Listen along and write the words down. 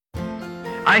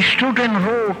I stood in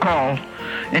roll call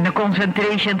in a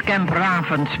concentration camp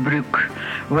Ravensbrück,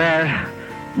 where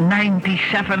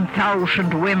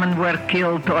 97,000 women were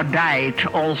killed or died,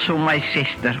 also my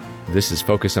sister. This is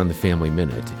Focus on the Family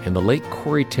Minute, and the late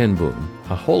Corrie ten Boom,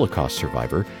 a Holocaust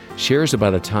survivor, shares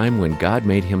about a time when God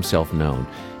made himself known,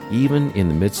 even in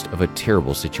the midst of a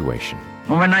terrible situation.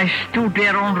 When I stood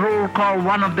there on roll call,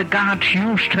 one of the guards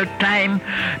used her time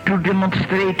to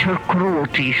demonstrate her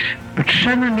cruelties. But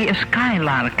suddenly a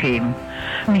skylark came,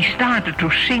 and he started to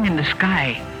sing in the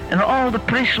sky, and all the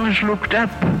prisoners looked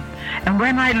up. And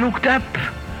when I looked up,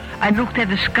 I looked at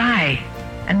the sky,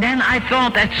 and then I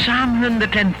thought that Psalm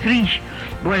 103,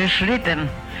 where it's written,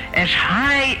 "As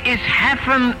high is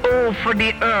heaven over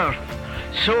the earth,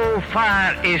 so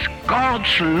far is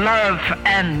God's love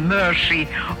and mercy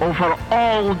over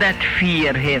all that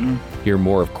fear him." Hear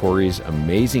more of Corrie's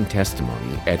amazing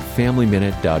testimony at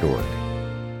FamilyMinute.org.